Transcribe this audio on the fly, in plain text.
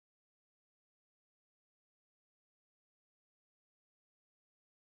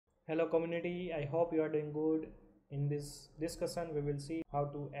Hello community, I hope you are doing good. In this discussion we will see how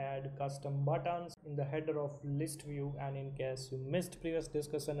to add custom buttons in the header of list view, and in case you missed previous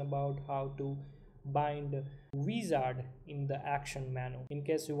discussion about how to bind wizard in the action menu. In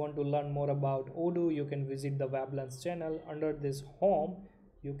case you want to learn more about Odoo, you can visit the WebLearns channel. Under this home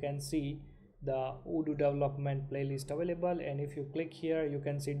you can see the Odoo development playlist available, and if you click here you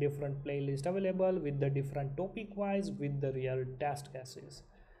can see different playlist available with the different topic wise with the real test cases.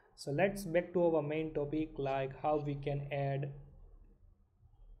 So let's back to our main topic, like how we can add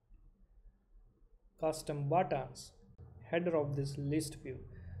custom buttons header of this list view.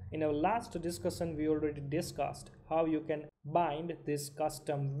 In our last discussion we already discussed how you can bind this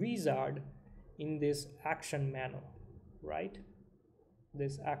custom wizard in this action menu, right?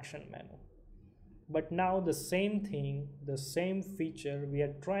 This action menu. But now the same thing, the same feature we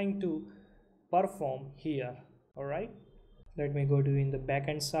are trying to perform here. All right, let me go to in the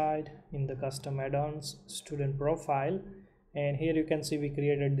backend side, in the custom add-ons student profile, and here you can see we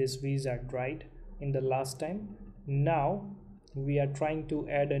created this wizard right in the last time. Now we are trying to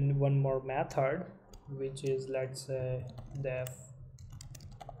add in one more method, which is, let's say, def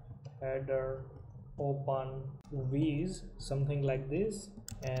header open viz, something like this,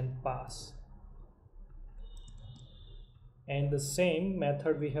 and pass. And the same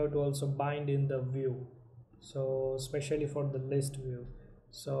method we have to also bind in the view, so especially for the list view.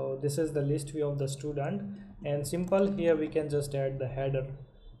 So this is the list view of the student, and simple here we can just add the header,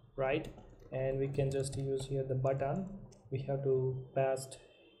 right? And we can just use here the button. We have to pass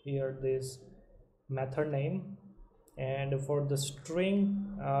here this method name, and for the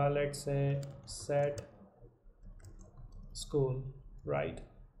string let's say set school, right?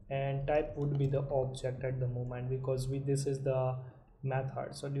 And type would be the object at the moment, because this is the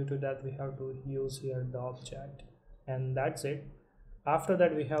method, so due to that we have to use here the object, and that's it. After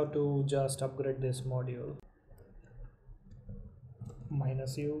that we have to just upgrade this module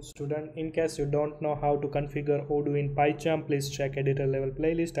 -u student. In case you don't know how to configure Odoo in PyCharm, please check editor level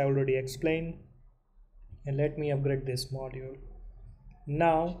playlist, I already explained. And let me upgrade this module.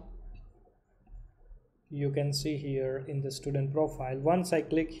 Now you can see here in the student profile, once I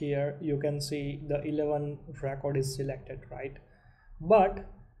click here you can see the 11 record is selected, right? But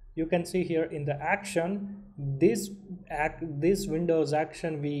you can see here in the action, this Windows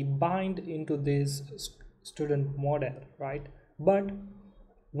action we bind into this student model, right? But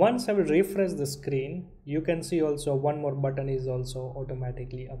once I will refresh the screen, you can see also one more button is also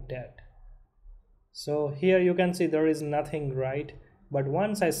automatically updated. So here you can see there is nothing, right? But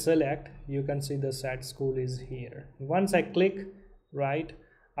once I select, you can see the set school is here. Once I click, right,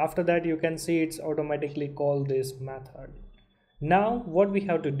 after that you can see it's automatically call this method. Now what we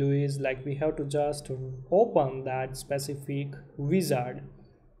have to do is, like, we have to just open that specific wizard.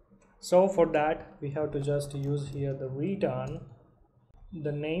 So for that we have to just use here the return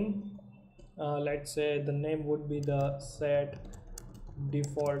the name. Let's say the name would be the set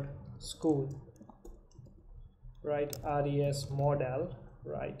default school, right? res model,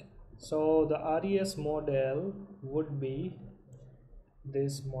 right? So the res model would be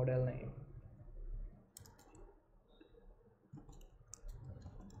this model name.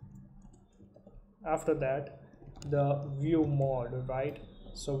 After that the view mode, right?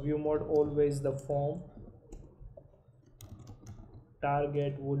 So view mode always the form,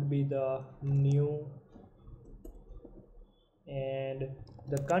 target would be the new, and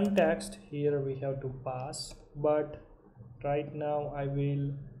the context here we have to pass, but right now I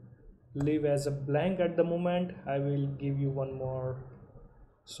will leave as a blank at the moment. I will give you one more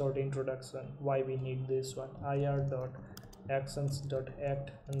short introduction why we need this one.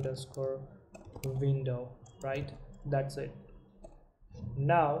 ir.actions.act_window, right? That's it.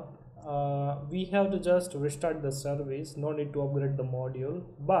 Now we have to just restart the service, no need to upgrade the module.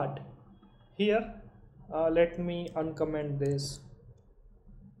 But here let me uncomment this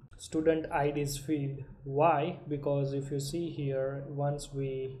student IDs field. Why? Because if you see here, once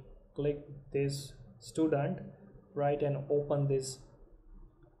we click this student, right, and open this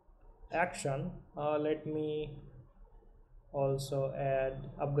action, let me also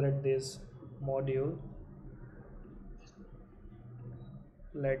upgrade this module.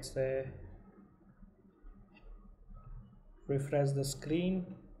 Let's say refresh the screen.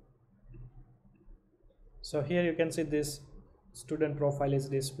 So here you can see this student profile is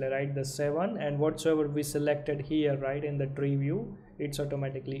displayed, right? The 7, and whatsoever we selected here, right, in the tree view, it's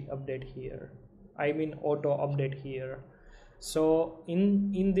automatically update here. I mean auto update here. So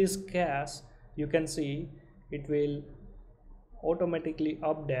in this case you can see it will automatically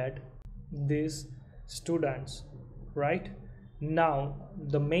update these students, right? Now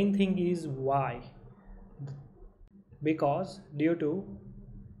the main thing is why, because due to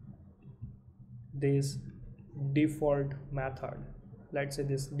this default method, let's say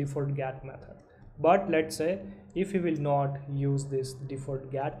this default get method. But let's say if we will not use this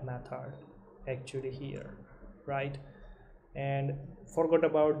default get method actually here, right, and forgot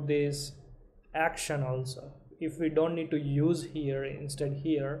about this action also, if we don't need to use here, instead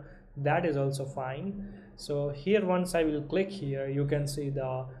here, that is also fine. So here once I will click here, you can see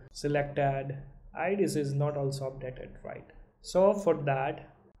the selected IDs is not also updated, right? So for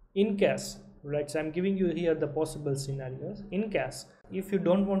that, in case, right, so I'm giving you here the possible scenarios. In case if you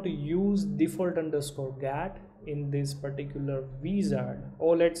don't want to use default underscore get in this particular wizard,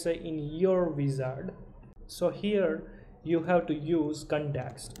 or let's say in your wizard, so here you have to use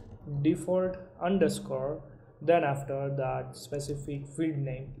context default underscore, then after that specific field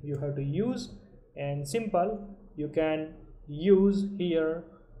name you have to use, and simple you can use here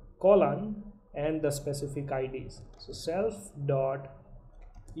colon and the specific IDs. So self dot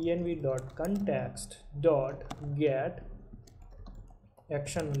env dot context dot get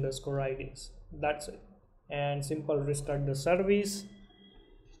action underscore IDs, that's it. And simple restart the service,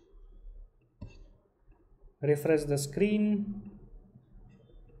 refresh the screen,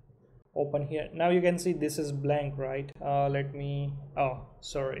 open here. Now you can see this is blank, right? Let me, oh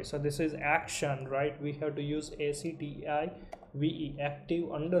sorry, so this is action, right? We have to use active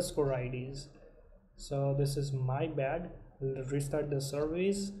active underscore IDs. So this is my bad. Restart the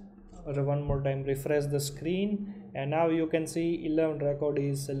service, one more time, refresh the screen, and now you can see 11 record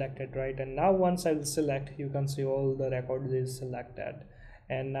is selected, right? And now once I will select, you can see all the records is selected.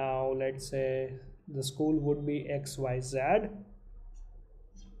 And now let's say the school would be XYZ,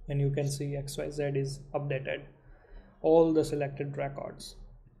 and you can see XYZ is updated, all the selected records.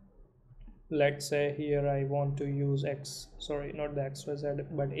 Let's say here I want to use not the XYZ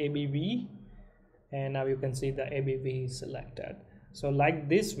but ABV, and now you can see the ABV is selected. So like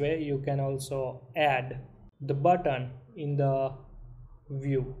this way you can also add the button in the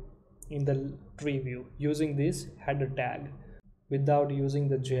view, in the tree view, using this header tag without using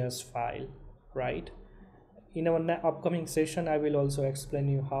the JS file, right? In our upcoming session I will also explain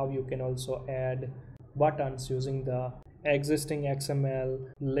you how you can also add buttons using the existing XML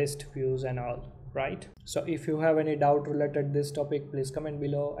list views and all, right? So if you have any doubt related to this topic, please comment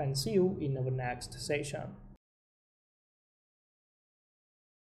below, and see you in our next session.